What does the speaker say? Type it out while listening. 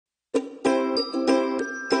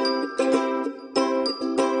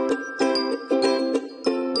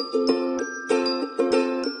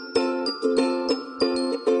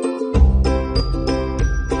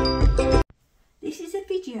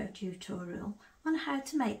on how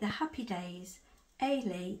to make the Happy Days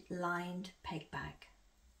Eilidh lined peg bag.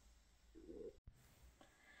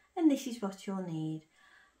 And this is what you'll need: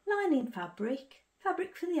 lining fabric,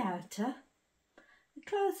 fabric for the outer, the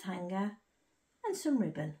clothes hanger and some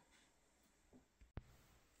ribbon.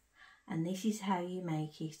 And this is how you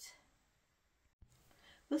make it.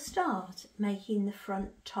 We'll start making the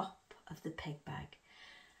front top of the peg bag.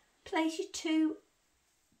 Place your 2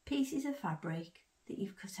 pieces of fabric that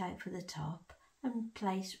you've cut out for the top and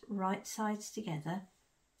place right sides together,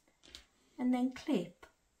 and then clip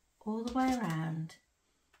all the way around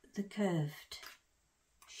the curved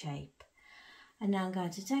shape. And now I'm going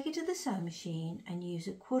to take it to the sewing machine and use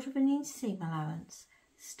a 1/4 inch seam allowance,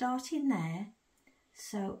 starting there,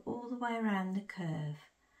 sew all the way around the curve,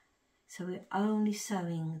 so we're only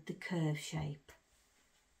sewing the curve shape.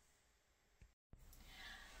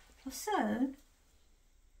 I've sewn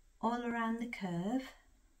all around the curve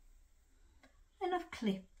and I've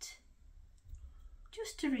clipped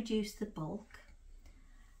just to reduce the bulk,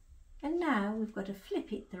 and now we've got to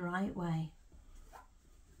flip it the right way.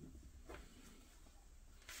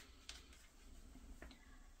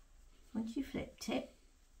 Once you've flipped it,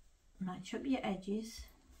 match up your edges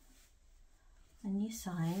and your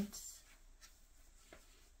sides.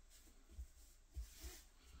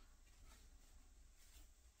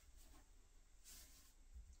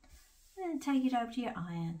 And then take it over to your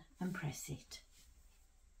iron and press it.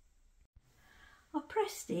 I've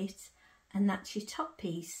pressed it and that's your top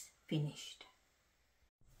piece finished.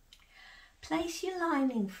 Place your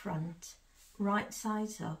lining front right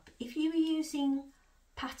sides up. If you were using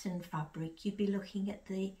pattern fabric, you'd be looking at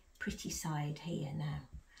the pretty side here now.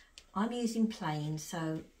 I'm using plain,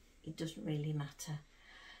 so it doesn't really matter.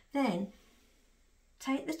 Then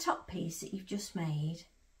take the top piece that you've just made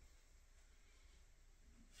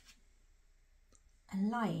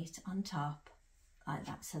and lay it on top like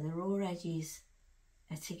that, so the raw edges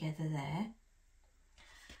are together there.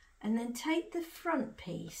 And then take the front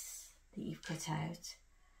piece that you've cut out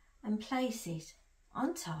and place it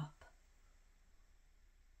on top,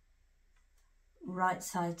 right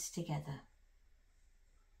sides together,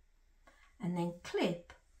 and then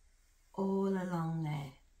clip all along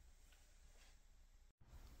there.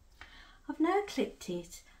 I've now clipped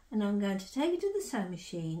it, and I'm going to take it to the sewing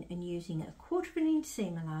machine, and using a 1/4 inch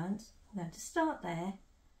seam allowance, I'm going to start there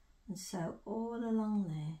and sew all along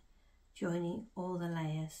there, joining all the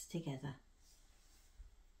layers together.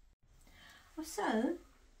 I've sewn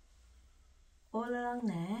all along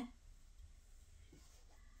there,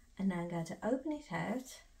 and now I'm going to open it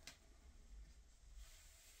out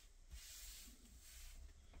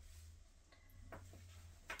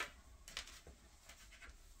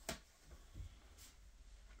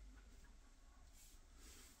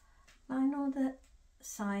line all the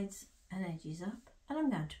sides and edges up, and I'm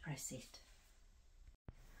going to press it.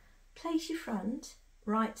 Place your front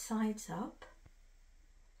right sides up,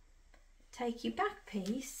 take your back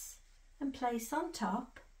piece and place on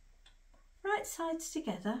top, right sides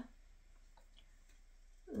together,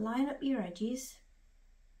 line up your edges,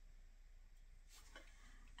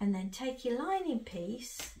 and then take your lining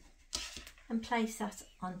piece and place that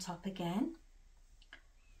on top again,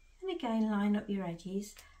 and again line up your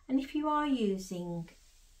edges. And if you are using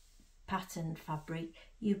pattern fabric,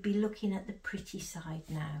 you'd be looking at the pretty side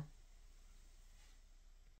now.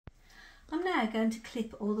 I'm now going to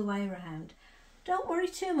clip all the way around. Don't worry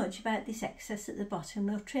too much about this excess at the bottom,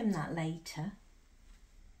 we'll trim that later.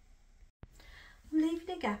 I'm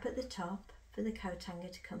leaving a gap at the top for the coat hanger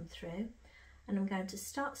to come through, and I'm going to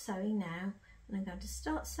start sewing now, and I'm going to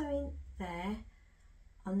start sewing there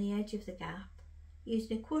on the edge of the gap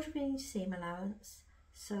using a 1/4 inch seam allowance.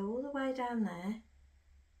 Sew all the way down there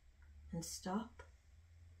and stop,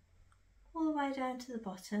 all the way down to the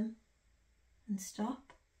bottom and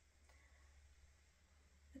stop,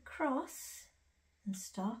 across and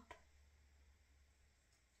stop,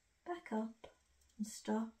 back up and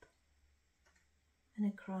stop, and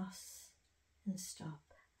across and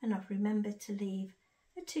stop. And I've remembered to leave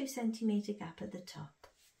a 2 cm gap at the top.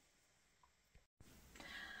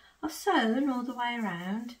 I've sewn all the way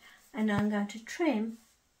around, and I'm going to trim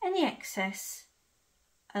any excess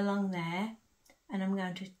along there, and I'm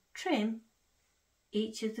going to trim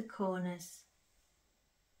each of the corners.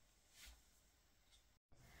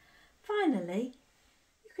 Finally,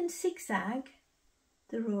 you can zigzag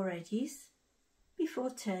the raw edges before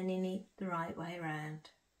turning it the right way around.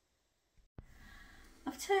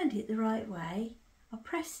 I've turned it the right way, I've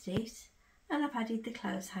pressed it, and I've added the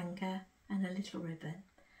clothes hanger and a little ribbon,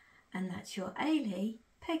 and that's your Eilidh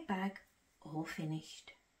peg bag all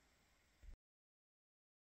finished.